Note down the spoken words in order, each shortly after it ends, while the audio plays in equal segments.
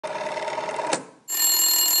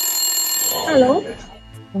Hello.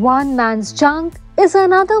 One man's junk is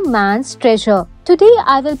another man's treasure. Today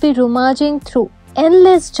I will be rummaging through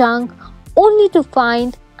endless junk only to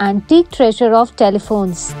find antique treasure of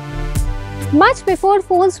telephones. Much before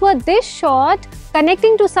phones were this short,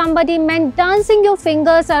 connecting to somebody meant dancing your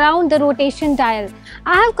fingers around the rotation dial.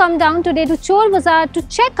 I have come down today to Chor Bazaar to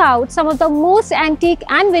check out some of the most antique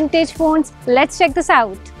and vintage phones. Let's check this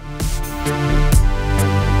out.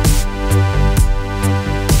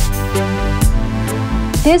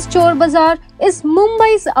 This Chor Bazaar is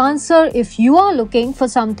Mumbai's answer if you are looking for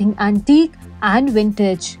something antique and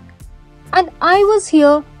vintage. And I was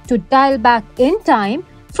here to dial back in time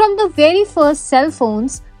from the very first cell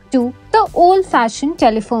phones to the old-fashioned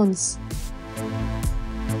telephones.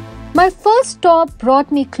 My first stop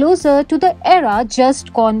brought me closer to the era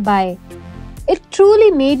just gone by. It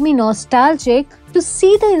truly made me nostalgic to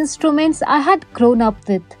see the instruments I had grown up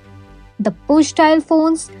with. The push-dial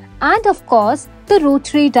phones and of course the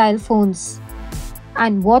rotary dial phones.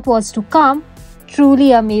 And what was to come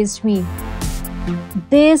truly amazed me.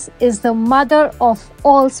 This is the mother of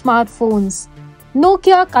all smartphones,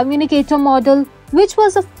 Nokia communicator model, which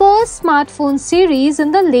was the first smartphone series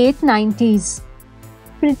in the late 90s.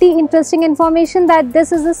 Pretty interesting information that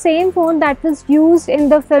this is the same phone that was used in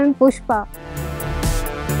the film Pushpa.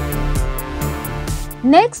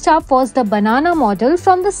 Next up was the banana model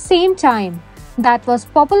from the same time that was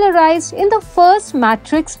popularized in the first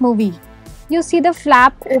Matrix movie. You see the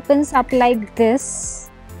flap opens up like this.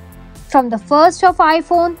 From the first of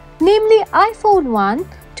iPhone, namely iPhone 1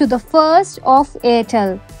 to the first of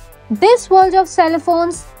Airtel. This world of cell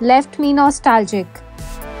phones left me nostalgic.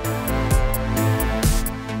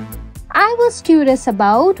 I was curious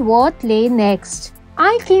about what lay next.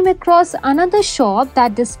 I came across another shop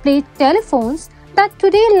that displayed telephones that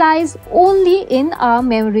today lies only in our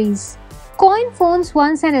memories. Coin phones,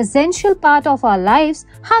 once an essential part of our lives,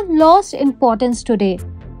 have lost importance today.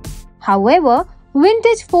 However,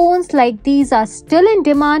 vintage phones like these are still in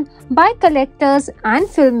demand by collectors and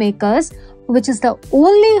filmmakers, which is the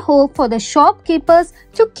only hope for the shopkeepers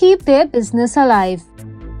to keep their business alive.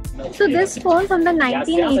 So this phone from the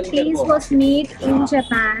 1980s was made in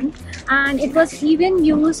Japan and it was even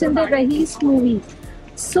used in the Rahis movie.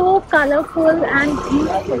 So colorful and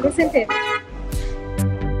beautiful, isn't it?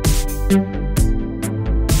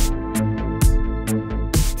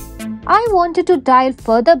 I wanted to dial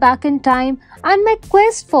further back in time and my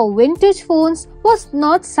quest for vintage phones was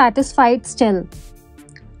not satisfied still.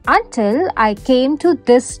 Until I came to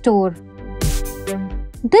this store.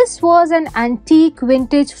 This was an antique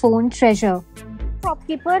vintage phone treasure.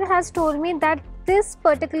 Shopkeeper has told me that this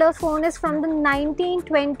particular phone is from the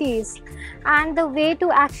 1920s and the way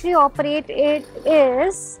to actually operate it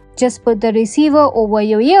is just put the receiver over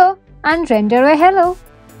your ear and render a hello.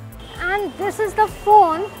 And this is the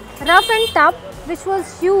phone, rough and tough, which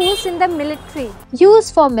was used in the military.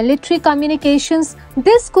 Used for military communications,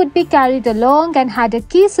 this could be carried along and had a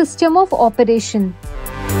key system of operation.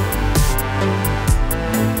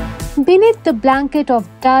 Beneath the blanket of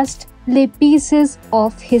dust lay pieces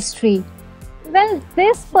of history. Well,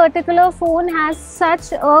 this particular phone has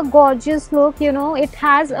such a gorgeous look, it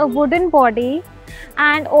has a wooden body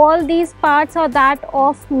and all these parts are that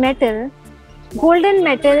of metal, golden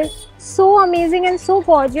metal, so amazing and so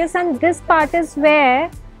gorgeous, and this part is where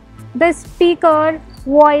the speaker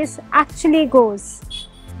voice actually goes.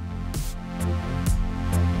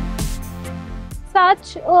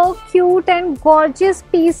 Such a cute and gorgeous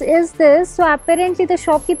piece is this. So apparently the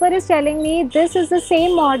shopkeeper is telling me this is the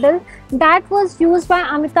same model that was used by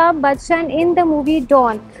Amitabh Bachchan in the movie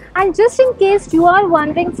Dawn. And just in case you are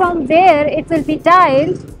wondering from where it will be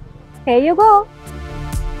dialed, here you go.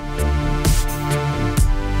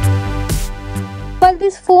 Well,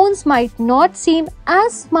 these phones might not seem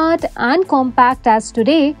as smart and compact as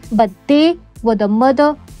today, but they were the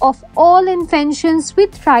mother of all inventions we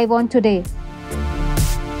thrive on today.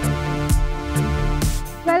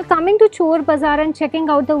 Well, coming to Chor Bazaar and checking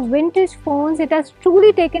out the vintage phones, it has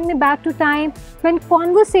truly taken me back to time when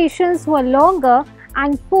conversations were longer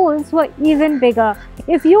and phones were even bigger.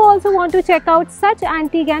 If you also want to check out such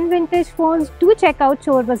antique and vintage phones, do check out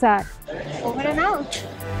Chor Bazaar. Over and out.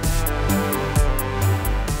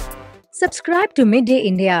 Subscribe to Midday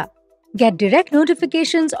India. Get direct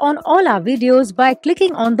notifications on all our videos by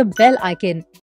clicking on the bell icon.